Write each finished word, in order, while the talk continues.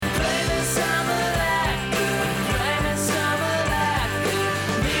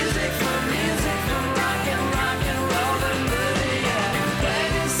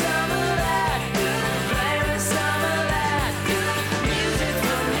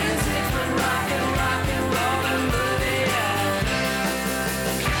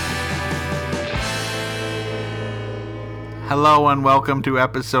Hello and welcome to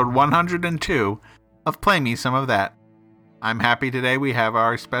episode 102 of Play Me Some of That. I'm happy today we have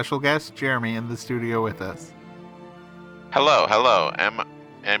our special guest, Jeremy, in the studio with us. Hello.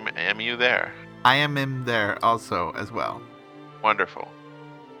 Am you there? I am in there also as well. Wonderful.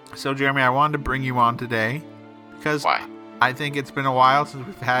 So, Jeremy, I wanted to bring you on today because Why? I think it's been a while since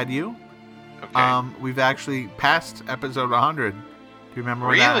we've had you. Okay. We've actually passed episode 100. Do you remember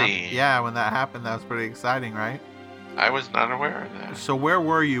when Really? when that happened? That was pretty exciting, right? I was not aware of that. So where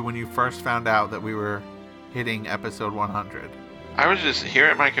were you when you first found out that we were hitting episode 100? I was just here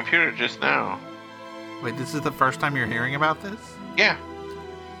at my computer just now. Wait, this is the first time you're hearing about this? Yeah.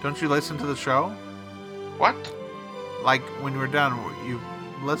 Don't you listen to the show? What? Like, when we're done, you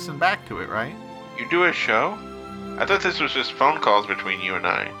listen back to it, right? You do a show? I thought this was just phone calls between you and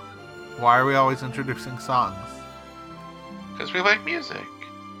I. Why are we always introducing songs? Because we like music.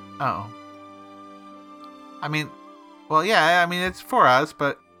 Oh. I mean, well, yeah, it's for us,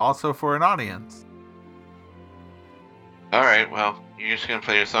 but also for an audience. Alright, well, you're just gonna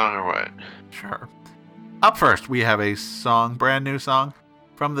play your song or what? Sure. Up first, we have a song, brand new song,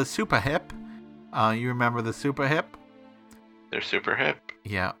 from the Supahip. You remember the Supahip? They're super hip.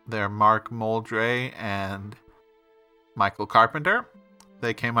 Yeah, they're Mark Moldre and Michael Carpenter.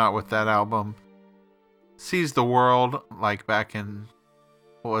 They came out with that album, Seize the World, like back in,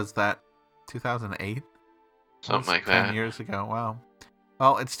 what was that, 2008? Something like 10 that. years ago, wow.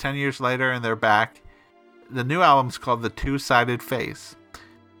 Well, it's 10 years later and they're back. The new album's called The Two-Sided Face.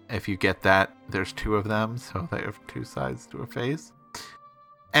 If you get that, there's two of them, so they have two sides to a face.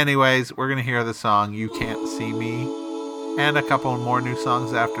 Anyways, we're going to hear the song You Can't See Me, and a couple more new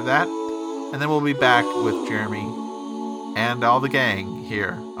songs after that. And then we'll be back with Jeremy and all the gang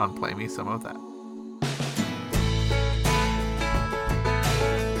here on Play Me Some of That.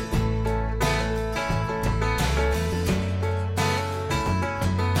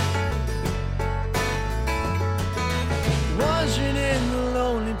 Wandering in the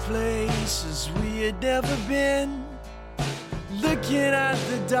lonely places we had never been, looking at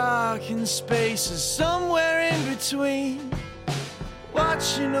the darkened spaces somewhere in between,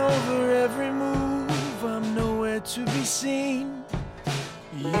 watching over every move, I'm nowhere to be seen.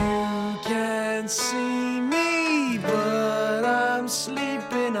 You can't see me, but I'm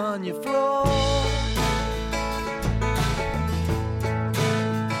sleeping on your floor.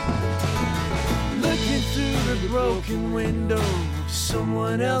 Looking through the broken window of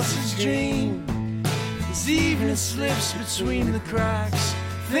someone else's dream. As evening slips between the cracks,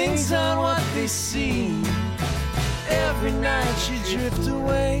 things aren't what they seem. Every night you drift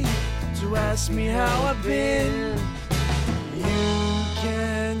away to ask me how I've been. You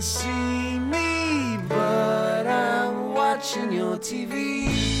can't see me, but I'm watching your TV.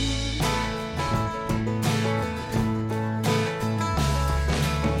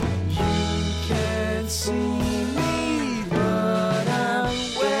 You can't see me, but I'm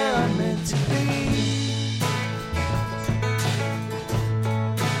where I'm meant to be.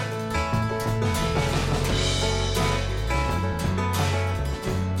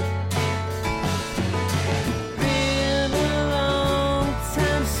 Been a long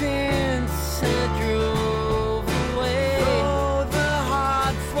time since I drove away. Oh, the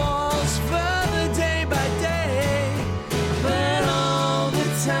heart falls further day by day, but all the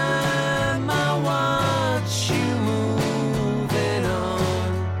time I watch you moving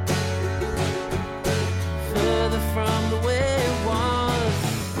on, further from the way it was.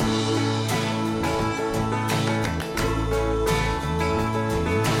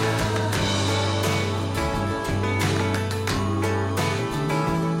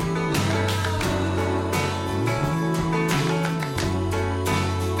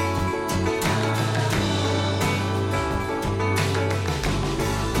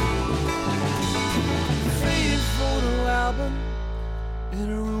 Faded photo album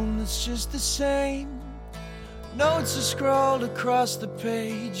in a room that's just the same. Notes are scrawled across the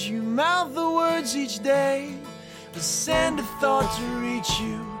page. You mouth the words each day. I send a thought to reach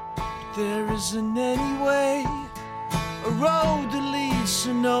you, but there isn't any way. A road that leads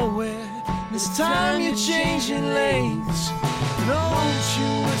to nowhere. This time you're changing lanes. Don't you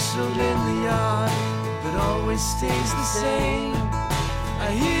whistled in the yard that always stays the same. I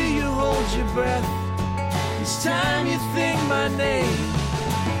hear you hold your breath. This time you think my name.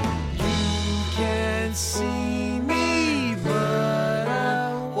 You can't see me, but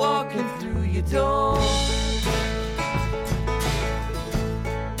I'm walking through your door.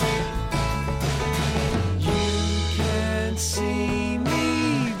 You can't see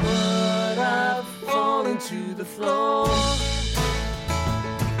me, but I've fallen to the floor.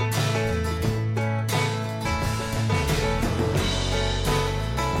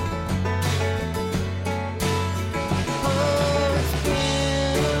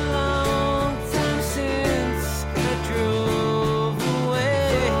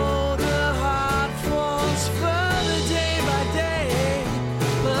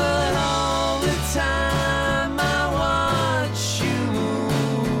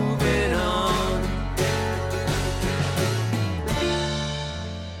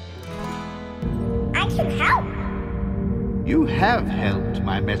 have helped,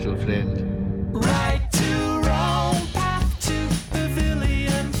 my metal friend. Right to wrong, path to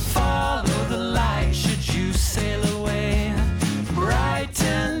pavilion. Follow the light should you sail away. Bright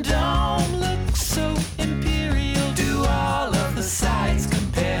and dome look so imperial. Do all of the sights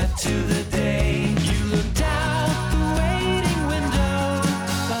compared to the day. You looked out the waiting window.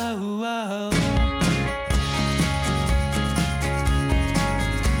 Oh, oh.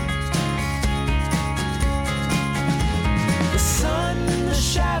 The sun, the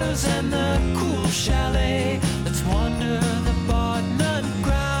shadows, and the cool chalet. Let's wander the Bodmin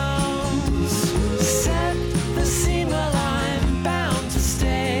grounds. Set the scene while I'm bound to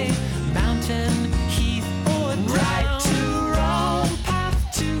stay. Mountain, heath, or down. Right to wrong, path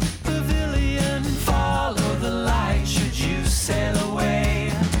to pavilion. Follow the light should you sail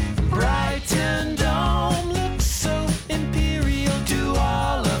away. Bright and dome look so imperial. Do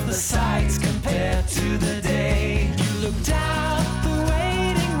all of the sights compared to the day. You looked out the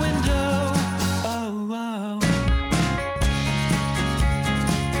waiting window. Oh, oh.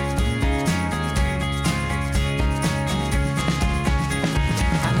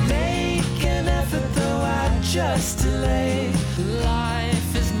 I make an effort though I just delay.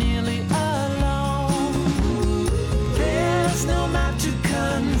 Life is nearly alone. There's no map to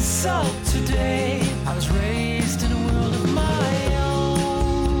consult today. I was raised in a world of my own.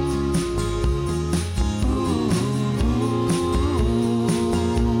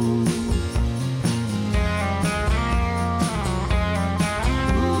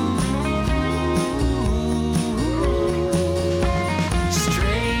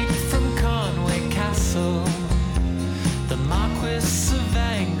 Straight from Conway Castle, the Marquis of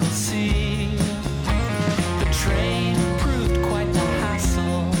Anglesey. The train proved quite the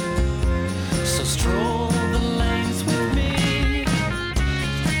hassle, so stroll the lanes with me.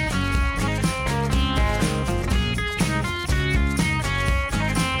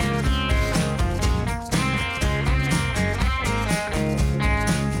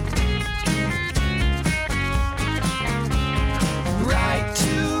 Right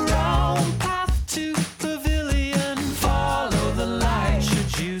to wrong, path to pavilion. Follow the light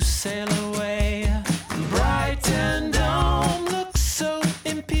should you sail away. Bright and dome look so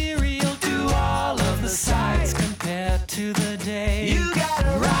imperial. Do all of the sights compared to the day. You got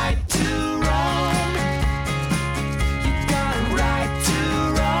a right to wrong. You got a right to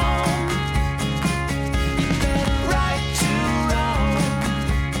wrong. You got a right to wrong.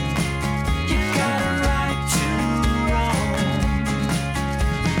 You got a right to wrong.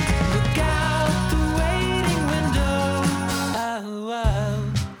 Look out the waiting window. Oh, oh.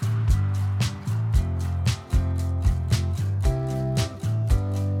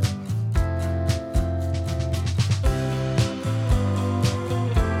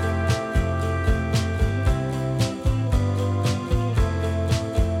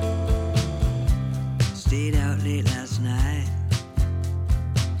 Stayed out late last night.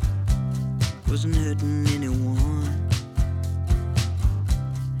 Wasn't hurting anyone.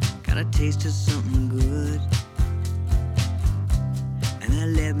 Got a taste of something good, and that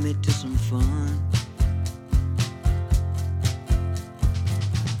led me to some fun.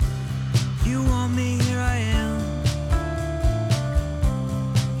 You want me, here I am.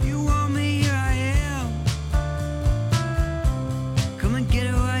 You want me, here I am. Come and get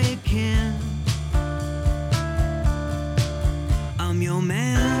it while you can. I'm your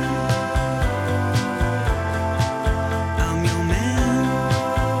man. I'm your man.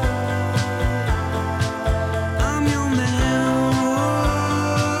 I'm your man. Whoa.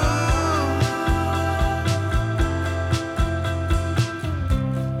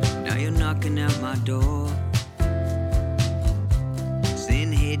 Now you're knocking at my door,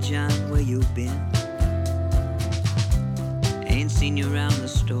 saying, hey John, where you been? Ain't seen you around the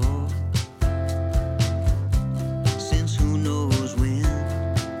store since who knows when.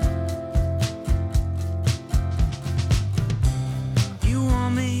 You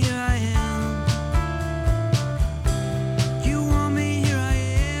want me, here I am. You want me, here I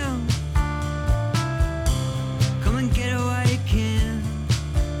am. Come and get it while you can.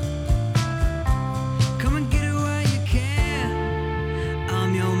 Come and get it while you can.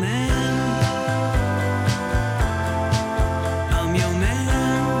 I'm your man. I'm your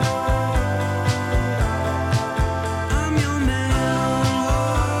man.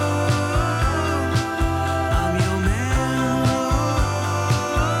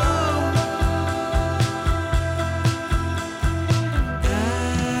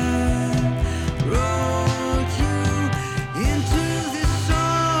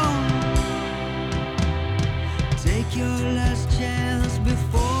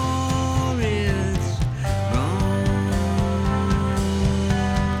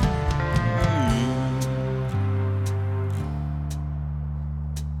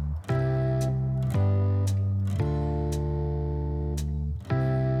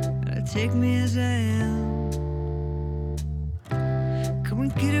 take me as I am. Come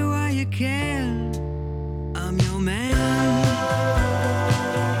and get it while you can. I'm your man.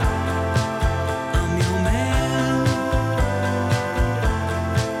 I'm your man.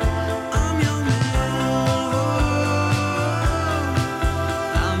 I'm your man.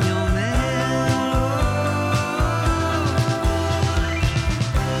 I'm your man.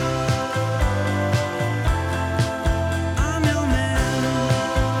 I'm your man. I'm your man.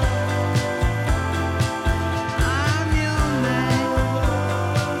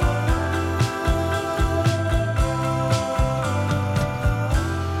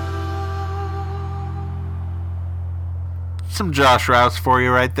 Some Josh Rouse for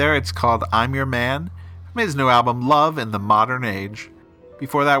you right there. It's called I'm Your Man from his new album Love in the Modern Age.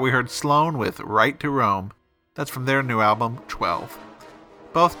 Before that, we heard Sloan with Right to Roam. That's from their new album 12.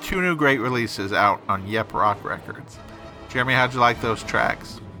 Both two new great releases out on Yep Rock Records. Jeremy, how'd you like those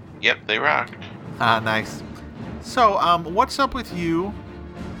tracks? Yep, they rock. Ah, nice. So, what's up with you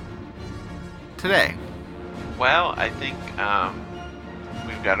today? Well, I think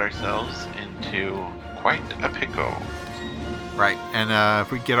we've got ourselves into quite a pickle. Right, and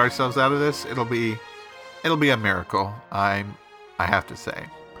if we get ourselves out of this, it'll be a miracle. I have to say.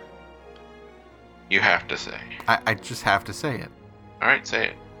 You have to say. I just have to say it. All right, say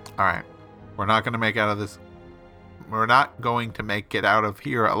it. All right, we're not going to make out of this. We're not going to make it out of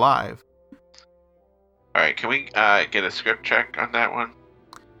here alive. All right, can we get a script check on that one?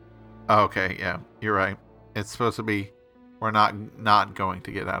 Okay, yeah, you're right. It's supposed to be. We're not going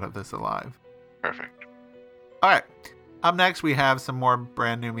to get out of this alive. Perfect. All right. Up next, we have some more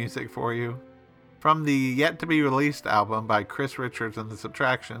brand new music for you. From the yet-to-be-released album by Chris Richards and the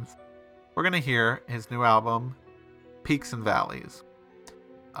Subtractions, we're going to hear his new album, Peaks and Valleys.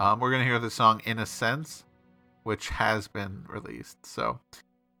 We're going to hear the song In a Sense, which has been released. So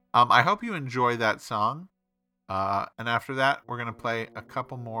I hope you enjoy that song. And after that, we're going to play a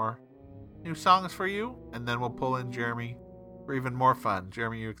couple more new songs for you, and then we'll pull in Jeremy for even more fun.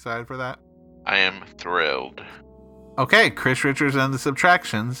 Jeremy, you excited for that? I am thrilled. Okay, Chris Richards and the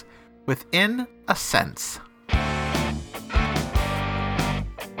Subtractions with In a Sense.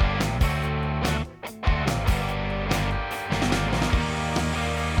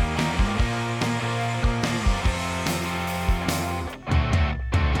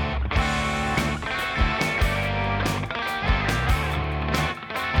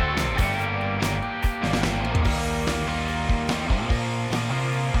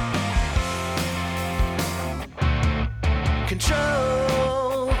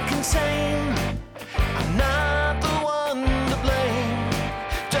 Control, contain. I'm not the one to blame.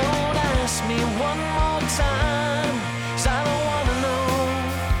 Don't ask me one more time, 'cause I don't wanna know.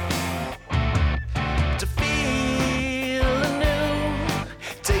 To feel anew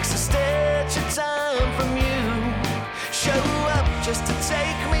takes a stitch of time from you. Show up just to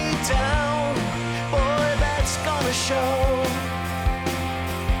take me down. Boy, that's gonna show.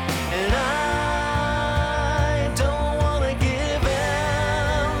 And I don't wanna give in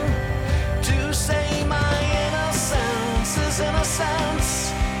to say my innocence is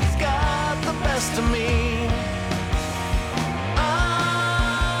innocence. Got the best of me.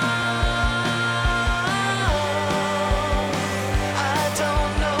 I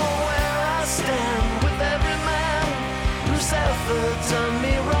don't know where I stand with every man who's ever done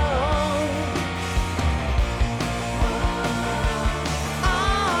me wrong.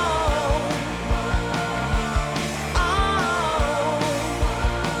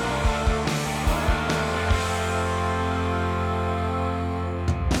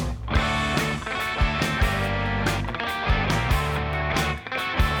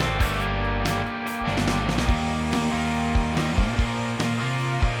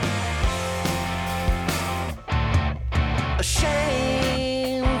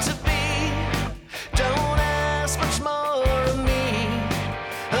 Ashamed to be, don't ask much more of me.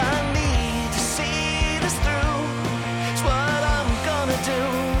 I need to see this through, it's what I'm gonna do.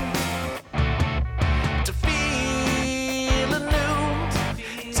 To feel anew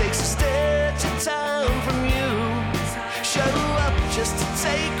takes a stitch of time from you. Show up just to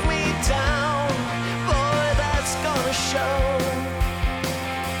take me down. Boy, that's gonna show.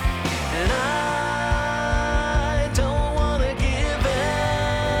 And I don't wanna give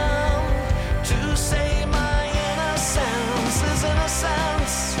in to say my innocence is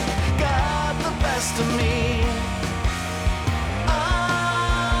innocence. Got the best of me.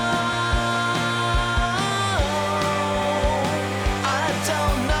 I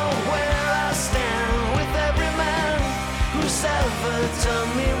don't know where I stand with every man who's ever done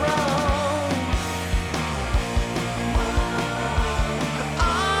me wrong.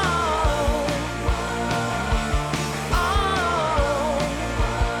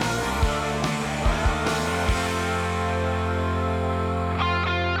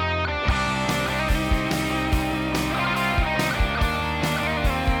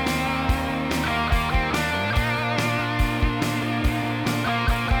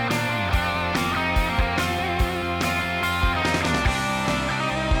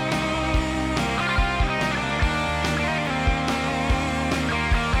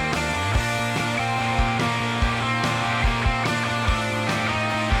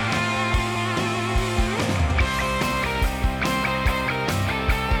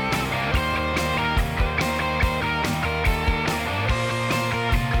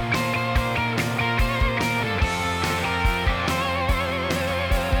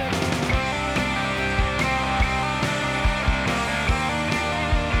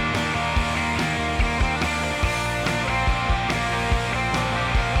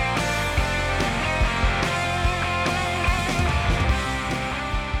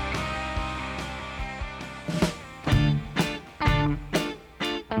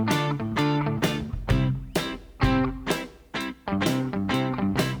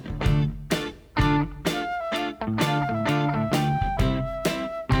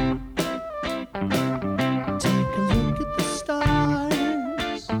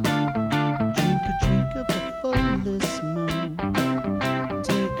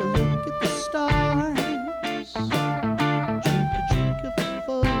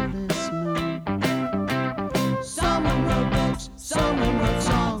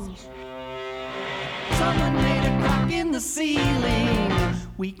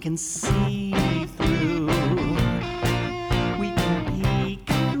 We can see through. We can peek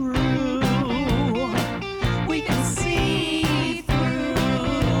through. We can see through.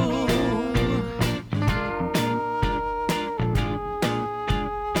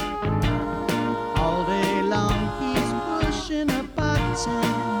 All day long he's pushing a button.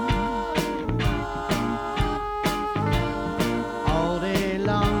 All day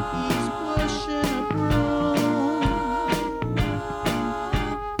long he's pushing a broom.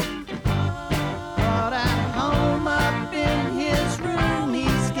 But at home up in his room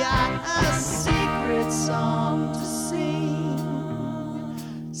he's got a secret song to sing.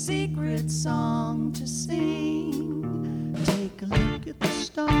 Secret song to sing. Take a look at the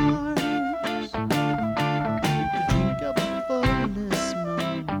stars. Take a drink of the fullest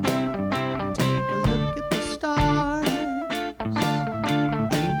moon. Take a look at the stars.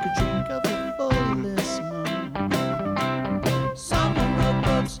 Take a drink of the fullest moon. Someone wrote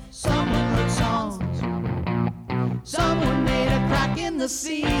books, someone wrote songs. Someone made a crack in the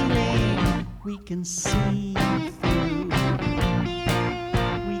ceiling. We can see through.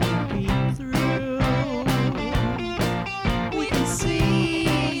 We can peek through. We can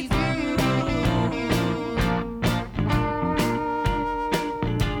see through.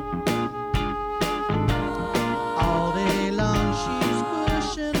 All day long she's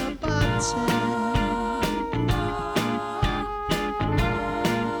pushing a button.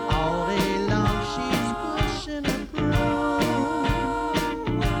 All day long she's pushing a broom.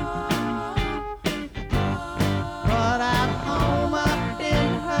 But at home up in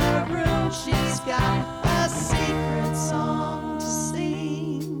her room she's got a secret song to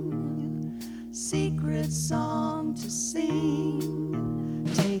sing. Secret song to sing.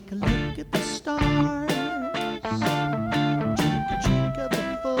 Take a look at the stars. Take a drink of the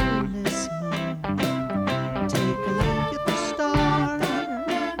fullest moon. Take a look at the stars.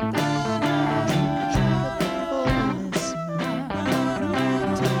 Take a drink of the fullest moon.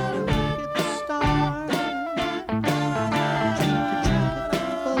 Take a look at the stars. Take a drink of the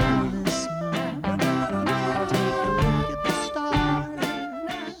fullest moon. Take a look at the stars.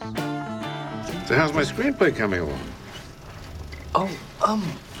 So how's my screenplay coming along? Oh,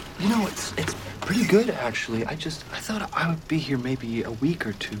 it's pretty good actually. I thought I would be here maybe a week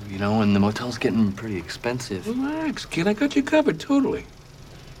or two, and the motel's getting pretty expensive. Relax, kid. I got you covered totally.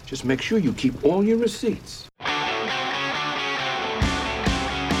 Just make sure you keep all your receipts.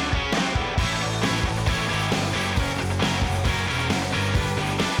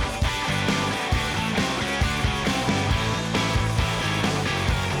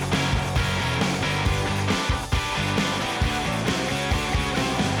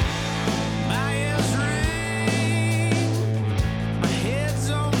 My ears ring, my head's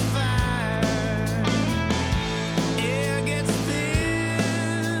on fire. Air gets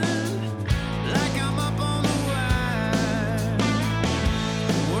thin, like I'm up on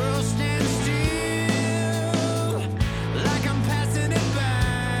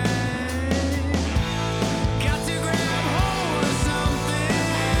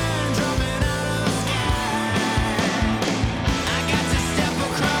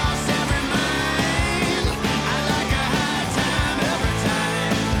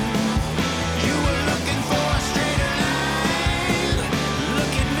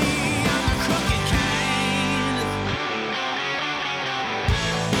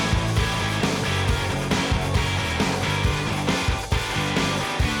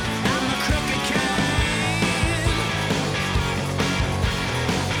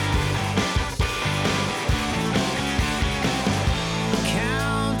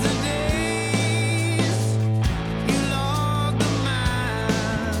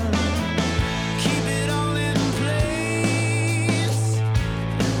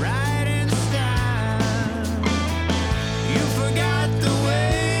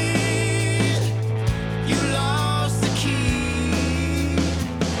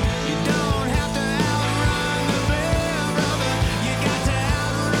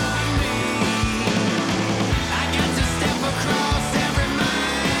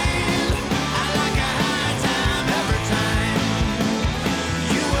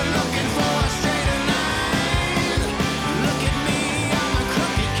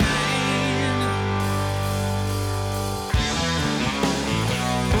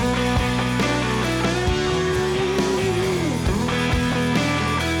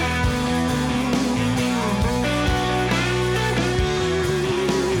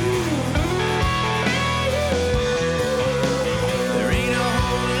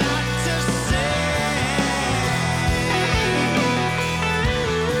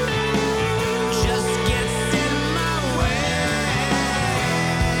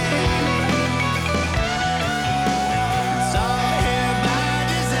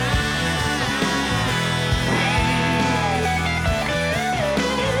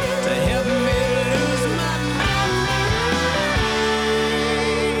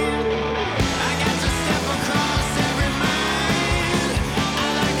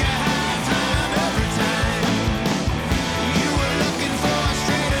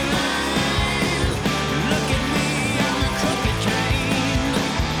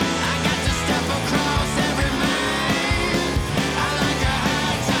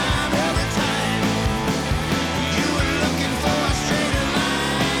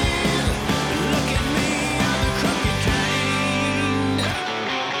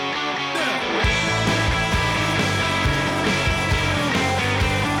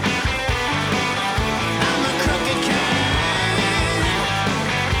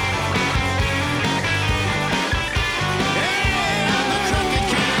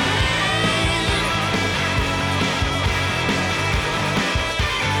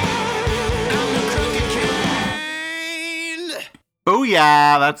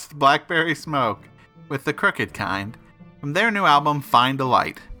yeah, that's Blackberry Smoke, with the crooked kind, from their new album, Find a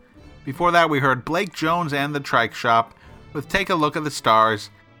Light. Before that, we heard Blake Jones and the Trike Shop with Take a Look at the Stars,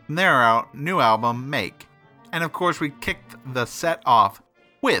 from their new album, Make. And of course, we kicked the set off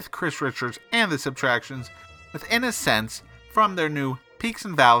with Chris Richards and the Subtractions with In a Sense from their new Peaks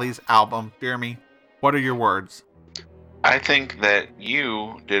and Valleys album. Jeremy, what are your words? I think that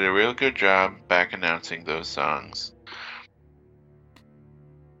you did a real good job back announcing those songs.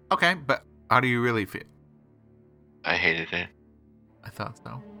 Okay, but how do you really feel? I hated it. I thought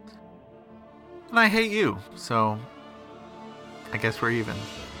so. And I hate you, so I guess we're even.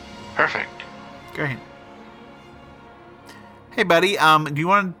 Perfect. Great. Hey, buddy, do you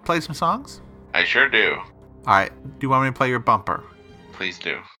want to play some songs? I sure do. All right, do you want me to play your bumper? Please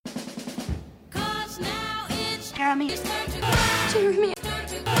do. Jeremy.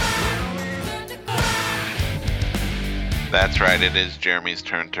 That's right, it is Jeremy's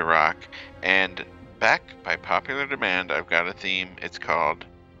turn to rock. And back by popular demand, I've got a theme. It's called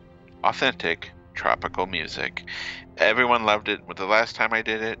Authentic Tropical Music. Everyone loved it the last time I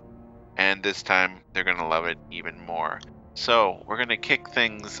did it, and this time they're going to love it even more. So we're going to kick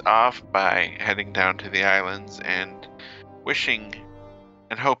things off by heading down to the islands and wishing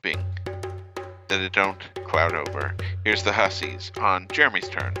and hoping that it don't cloud over. Here's the Hussies on Jeremy's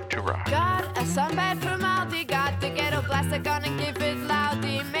turn to rock. Got a sunbed from Aldi, got the ghetto blast, I'm gonna give it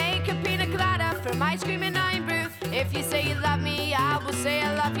loudly. Make a pina colada from ice cream and iron brew. If you say you love me, I will say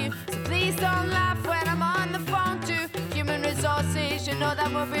I love you. So please don't laugh when I'm on the phone to human resources. You know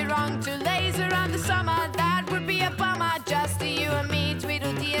that would be wrong to laser on the summer. That would be a bummer. Just to you and me,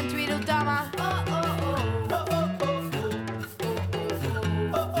 Tweedledee and Tweedledummer. Oh, oh, oh.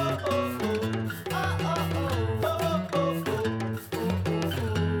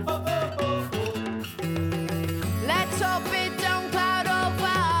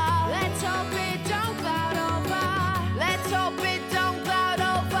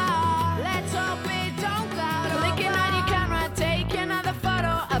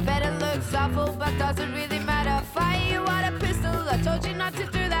 But does it really matter? Fire you out a pistol, I told you not to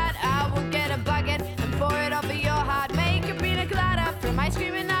do that. I will get a bucket and pour it over your heart. Make a pina colada from ice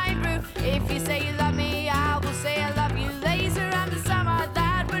cream and iron brew. If you say you love me, I will say I love you. Laser on the summer,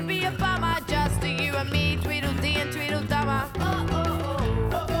 that would be a bummer. Just to you and me, Tweedledee and Tweedledummer. Oh, oh, oh.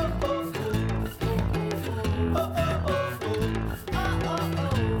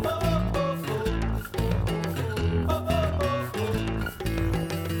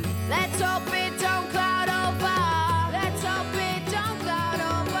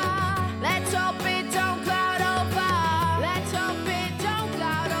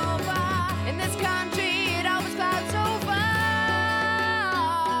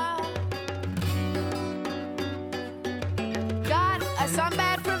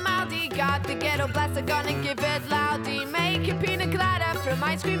 Blast, gonna give it loudly. Make a pina colada from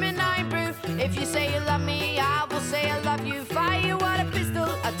ice cream and iron brew. If you say you love me, I will say I love you. Fire you out a pistol,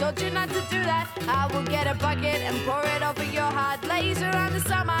 I told you not to do that. I will get a bucket and pour it over your heart. Laser on the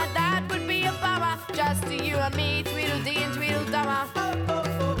summer, that would be a bummer. Just to you and me, Tweedledee and Tweedledummer.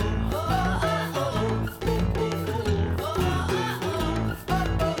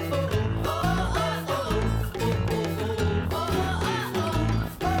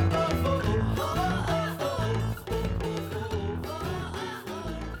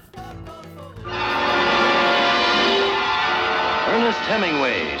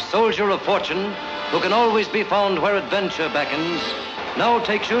 Hemingway, soldier of fortune, who can always be found where adventure beckons, now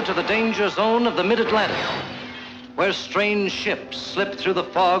takes you to the danger zone of the mid-Atlantic, where strange ships slip through the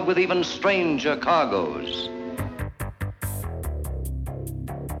fog with even stranger cargoes.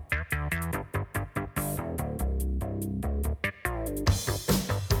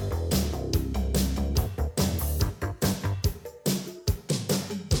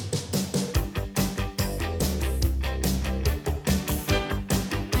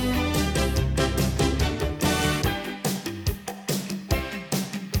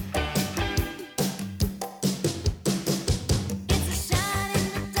 It's a shot in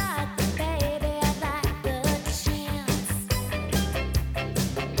the dark, but baby, I like the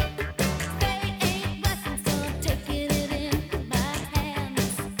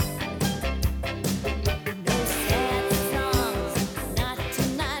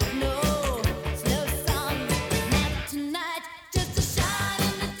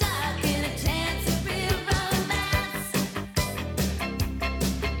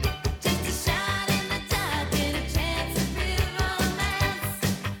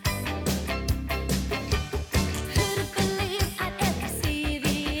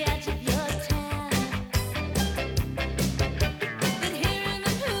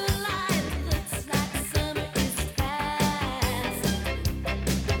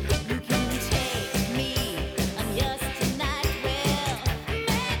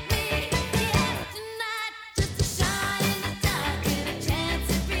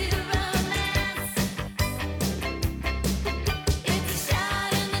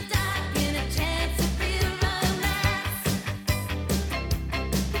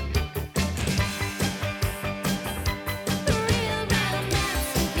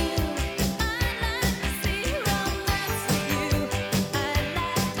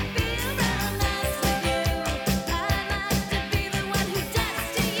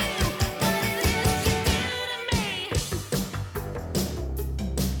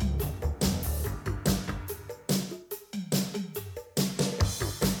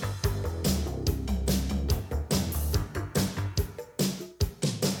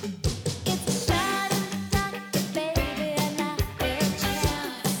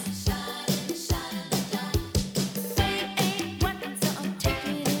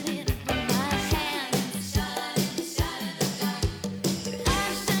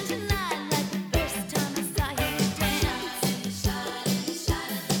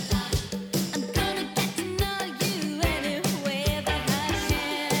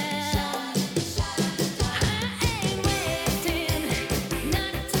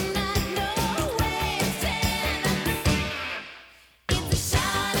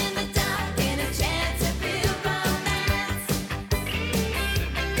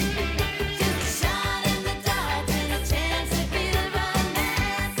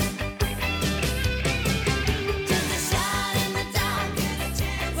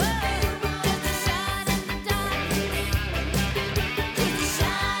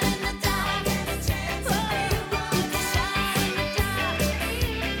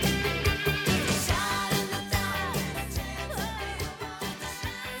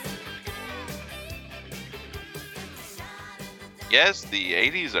Yes, the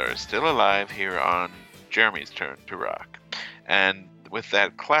 80s are still alive here on Jeremy's Turn to Rock. And with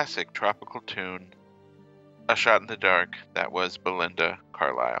that classic tropical tune, A Shot in the Dark, that was Belinda,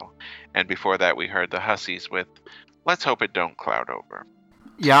 Carlisle. And before that, we heard the Hussies with Let's Hope It Don't Cloud Over.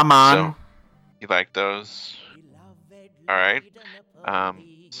 Yeah, man. So, you like those? All right.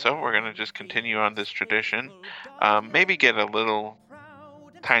 So we're going to just continue on this tradition. Maybe get a little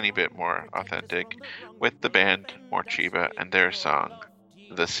tiny bit more authentic with the band Morcheeba and their song,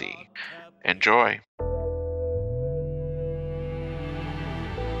 The Sea. Enjoy.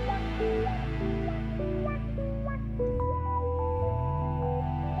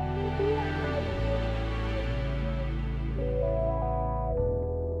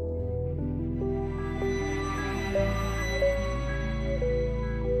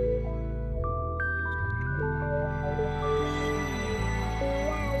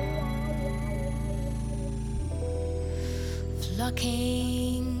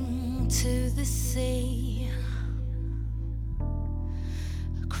 Flocking to the sea,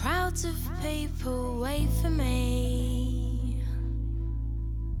 crowds of people wait for me.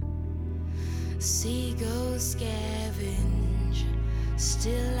 Seagulls scavenge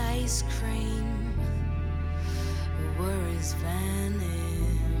still ice cream, worries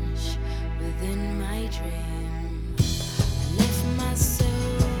vanish within my dream. I left my soul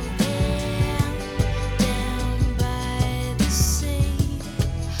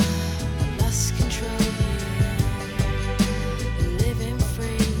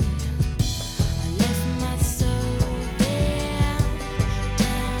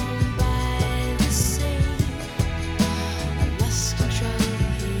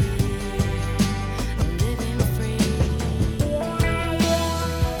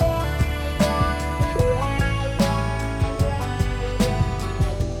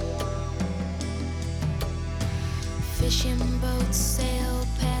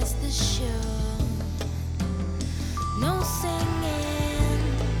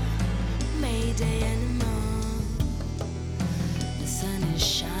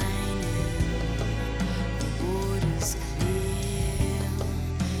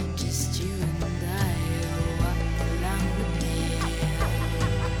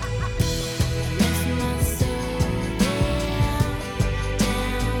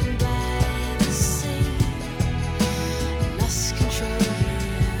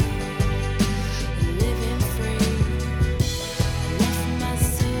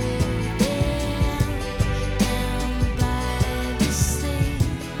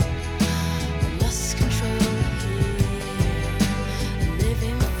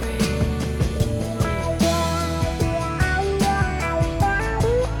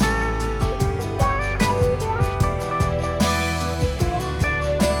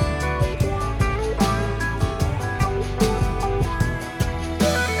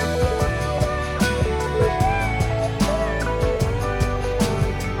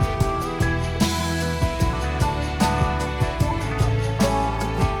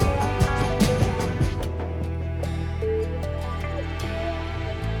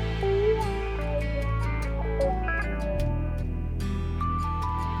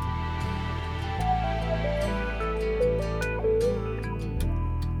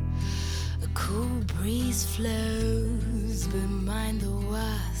flows behind the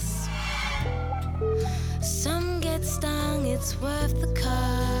wasp. Some get stung, it's worth the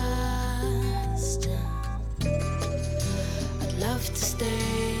cost. I'd love to stay.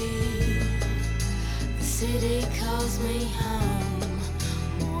 The city calls me home.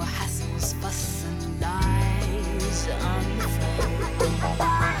 More hassles, fuss and lies on the phone.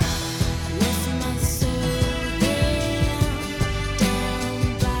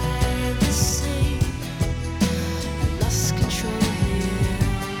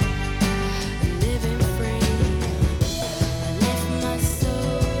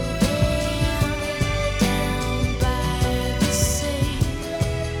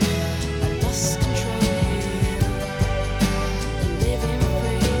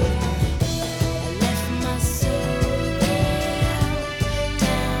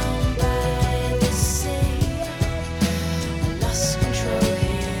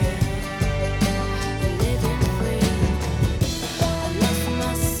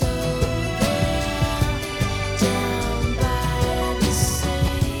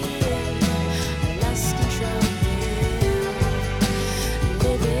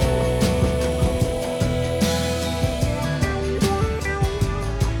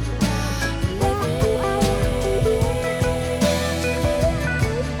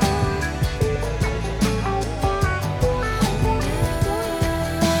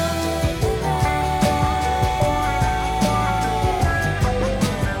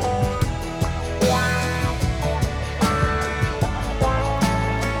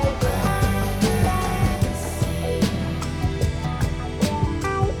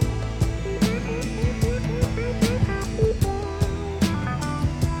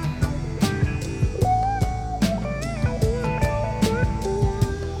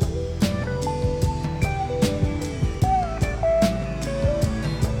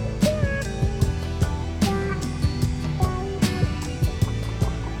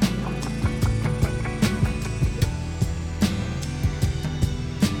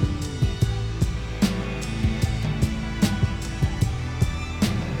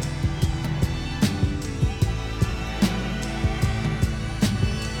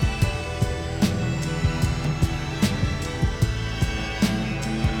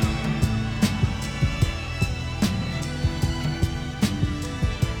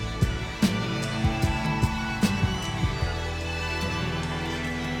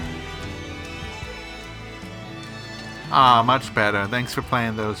 Ah, much better. Thanks for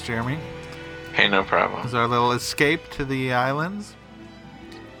playing those, Jeremy. Hey, no problem. Is our little escape to the islands?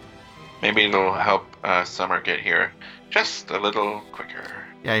 Maybe it'll help summer get here just a little quicker.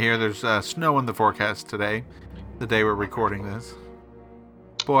 Yeah, I hear there's snow in the forecast today, the day we're recording this.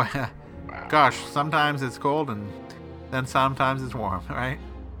 Boy, gosh, sometimes it's cold and then sometimes it's warm, right?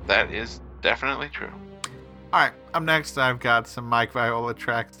 That is definitely true. All right, up next, I've got some Mike Viola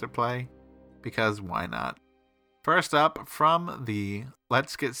tracks to play, because why not? First up, from the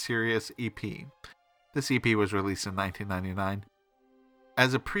Let's Get Serious EP. This EP was released in 1999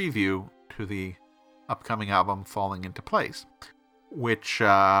 as a preview to the upcoming album Falling Into Place, which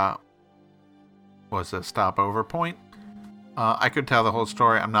was a stopover point. I could tell the whole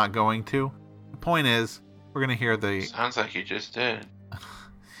story. I'm not going to. The point is, we're going to hear the... Sounds like you just did.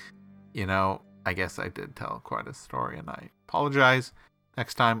 You know, I guess I did tell quite a story, and I apologize.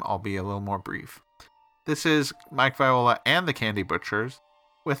 Next time, I'll be a little more brief. This is Mike Viola and the Candy Butchers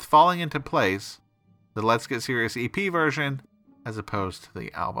with Falling Into Place, the Let's Get Serious EP version, as opposed to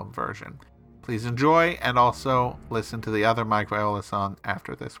the album version. Please enjoy, and also listen to the other Mike Viola song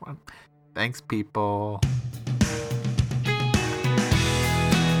after this one. Thanks, people.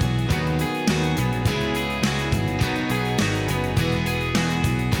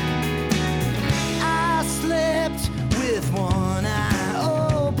 I slept with one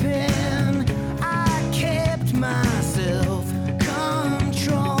eye open. I kept myself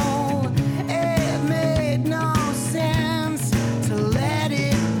control. It made no sense to let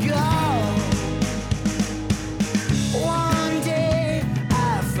it go. One day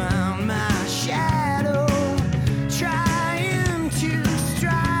I found my shadow trying to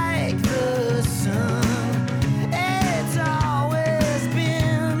strike the sun. It's always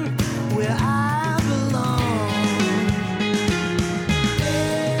been where I belong.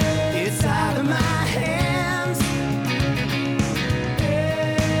 It's out of my hands.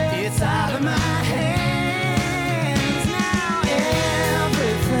 It's out of my hands. Now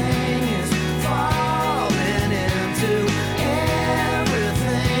everything is falling into.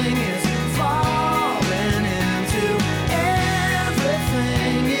 Everything is falling into.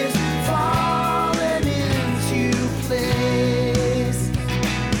 Everything is falling into place.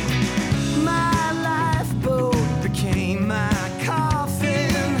 My lifeboat became my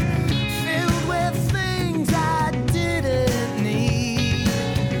coffin, filled with things I didn't need.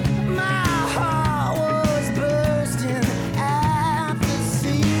 My heart was bursting at the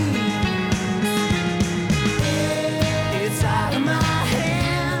seams. It's out of my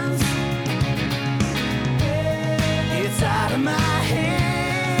hands. It's out of my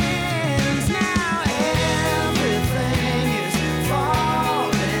hands. Now everything is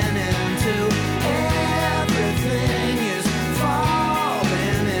falling into. Everything is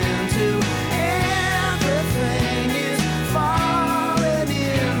falling into. Everything is falling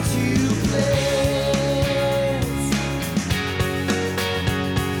into place.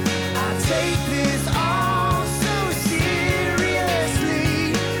 I take this all so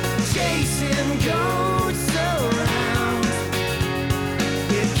seriously, chasing goats around.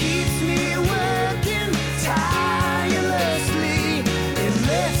 It keeps me working tirelessly. It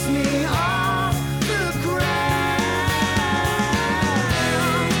lifts me off the ground.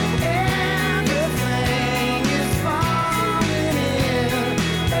 Everything is falling in.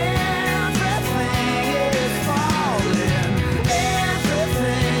 Everything is falling.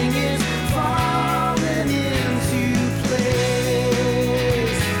 Everything is falling into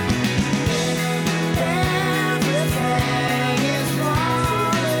place. Everything is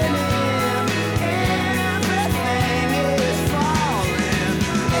falling in. Everything is falling.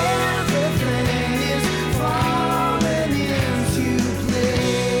 Everything is falling into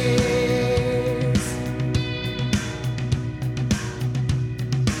place.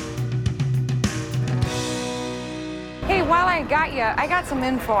 Hey, while I got you, I got some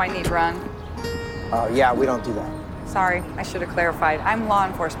info I need run. Yeah, we don't do that. Sorry, I should have clarified. I'm law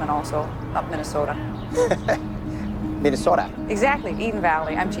enforcement also, up Minnesota. Minnesota. Exactly, Eden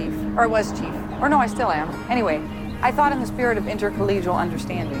Valley. I'm chief, or was chief. Or no, I still am. Anyway, I thought in the spirit of intercollegial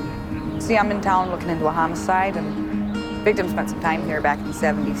understanding. See, I'm in town looking into a homicide, and the victim spent some time here back in the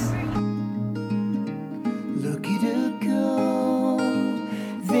 70s. Look at her go,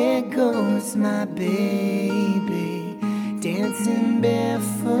 there goes my baby, dancing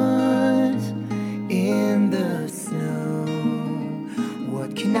barefoot in the snow.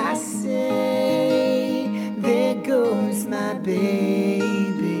 What can I say? There goes my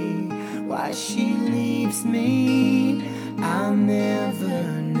baby. Why she leaves me, I'll never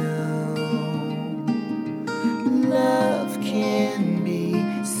know. Love can be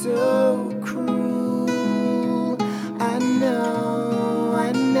so cruel. I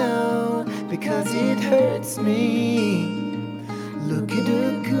me. Look at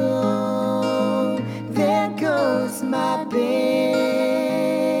her go. There goes my baby.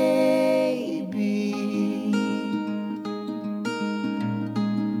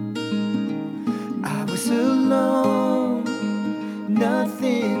 I was alone.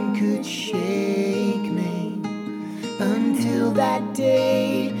 Nothing could shake me until that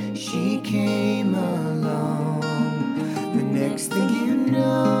day she came along. The next thing you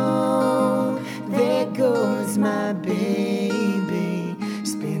know, there goes my baby,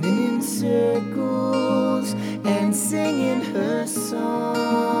 spinning in circles and singing her song.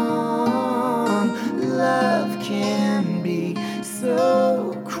 Love can be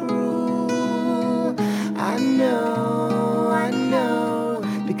so cruel. I know,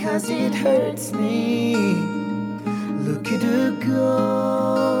 because it hurts me. Look at her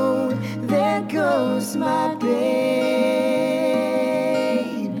go. There goes my baby.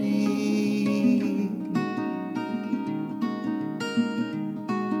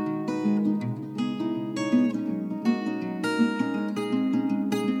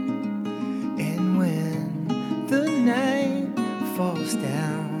 And when the night falls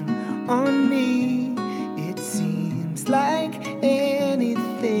down on me, it seems like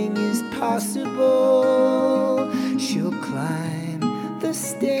anything is possible. She'll climb the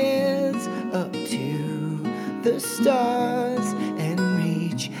stairs up to the stars and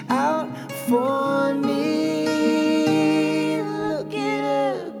reach out for me. Look at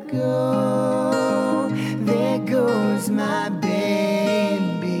her go. There goes my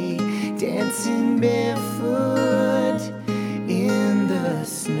baby, dancing barefoot in the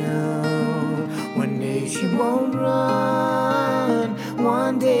snow. One day she won't run,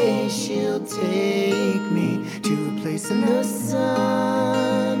 one day she'll take me to a place in the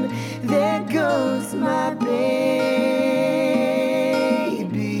sun. There goes my baby.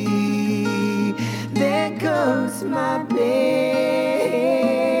 There goes my baby.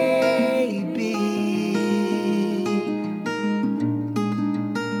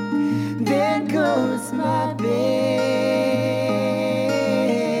 There goes my baby.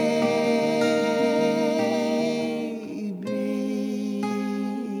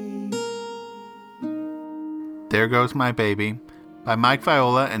 There Goes My Baby by Mike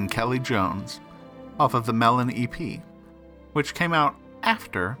Viola and Kelly Jones off of the Melon EP, which came out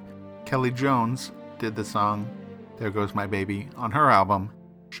after Kelly Jones did the song There Goes My Baby on her album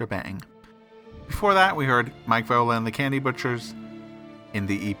Shebang. Before that, we heard Mike Viola and the Candy Butchers in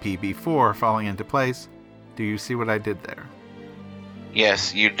the EP before Falling Into Place. Do you see what I did there?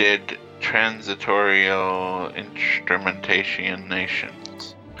 Yes, you did transitorial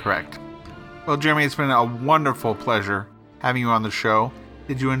instrumentations. Correct. Well, Jeremy, it's been a wonderful pleasure having you on the show.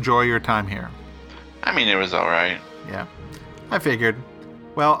 Did you enjoy your time here? I mean, it was alright. Yeah, I figured.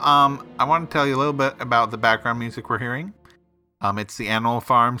 Well, I want to tell you a little bit about the background music we're hearing. It's the Animal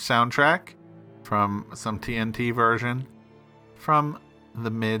Farm soundtrack from some TNT version from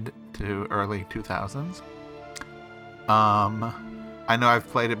the mid to early 2000s. I know I've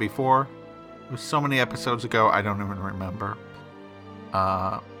played it before. It was so many episodes ago, I don't even remember.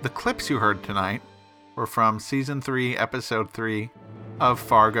 The clips you heard tonight were from Season 3, Episode 3 of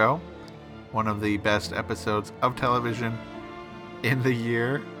Fargo, one of the best episodes of television in the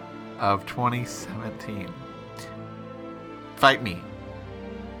year of 2017. Fight me.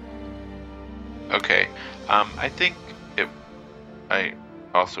 Okay. I think I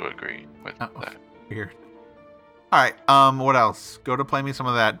also agree with that. Weird. Alright, what else? Go to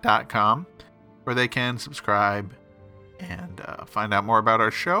playmesomeofthat.com where they can subscribe and find out more about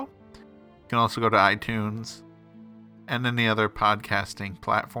our show. You can also go to iTunes and any other podcasting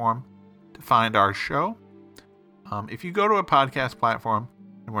platform to find our show. If you go to a podcast platform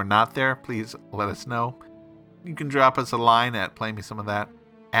and we're not there, please let us know. You can drop us a line at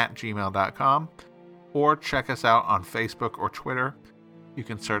playmesomeofthat@gmail.com or check us out on Facebook or Twitter. You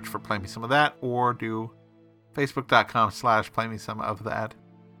can search for Play Me Some of That or do facebook.com/playmesomeofthat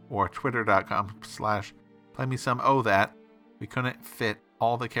or twitter.com/playmesomeofthat. We couldn't fit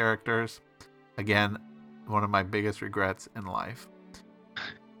all the characters. Again, one of my biggest regrets in life.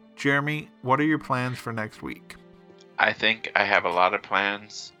 Jeremy, what are your plans for next week? I think I have a lot of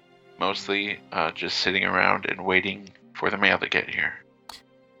plans. Mostly just sitting around and waiting for the mail to get here.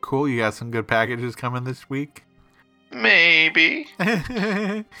 Cool, you got some good packages coming this week? Maybe.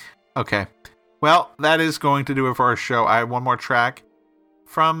 Okay. Well, that is going to do it for our show. I have one more track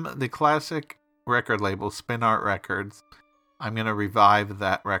from the classic record label, Spin Art Records. I'm going to revive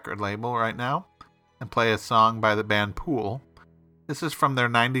that record label right now and play a song by the band Poole. This is from their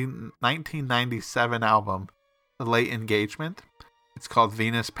 1997 album, The Late Engagement. It's called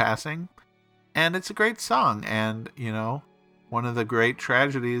Venus Passing. And it's a great song. And, you know, one of the great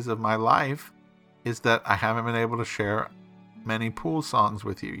tragedies of my life is that I haven't been able to share many Poole songs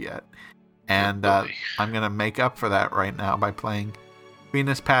with you yet. And I'm going to make up for that right now by playing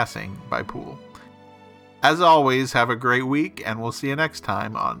Venus Passing by Poole. As always, have a great week, and we'll see you next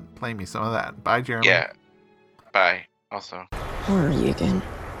time on Play Me Some of That. Bye, Jeremy. Yeah. Bye. Also. Where are you again?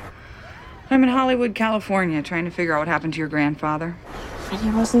 I'm in Hollywood, California, trying to figure out what happened to your grandfather. He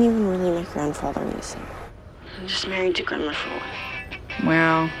wasn't even really my grandfather, Lisa. I'm just married to Grandma for a while.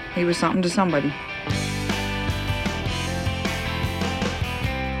 Well, he was something to somebody.